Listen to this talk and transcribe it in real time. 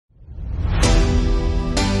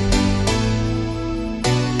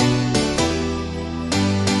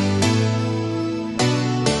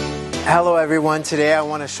Hello everyone, today I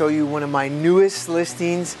want to show you one of my newest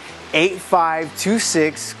listings,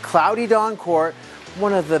 8526 Cloudy Dawn Court,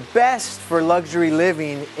 one of the best for luxury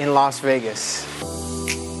living in Las Vegas.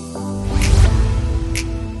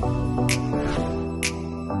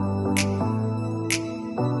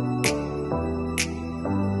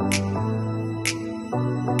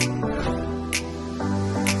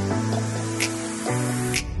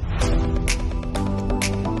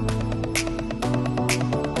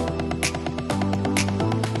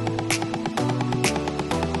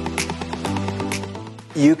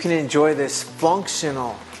 You can enjoy this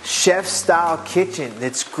functional chef-style kitchen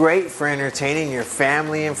that's great for entertaining your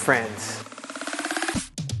family and friends.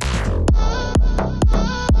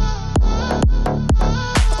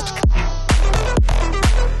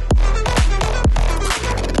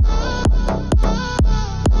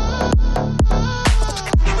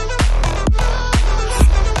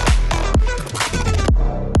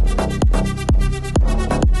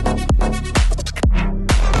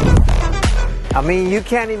 I mean, you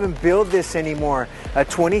can't even build this anymore. A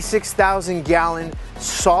 26,000 gallon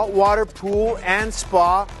saltwater pool and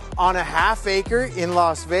spa on a half acre in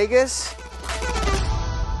Las Vegas.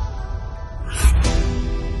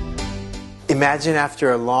 Imagine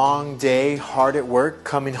after a long day, hard at work,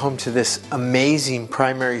 coming home to this amazing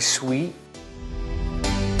primary suite.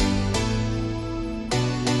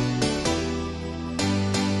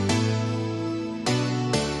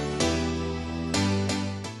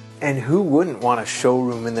 And who wouldn't want a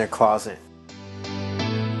showroom in their closet?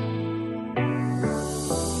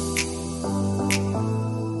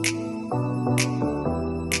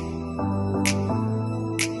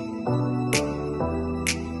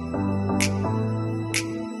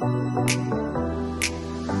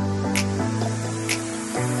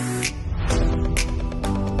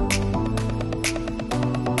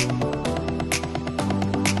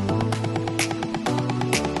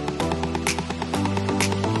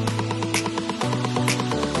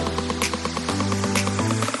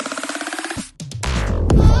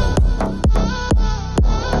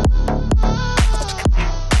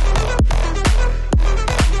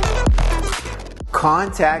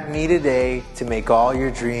 Contact me today to make all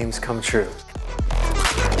your dreams come true.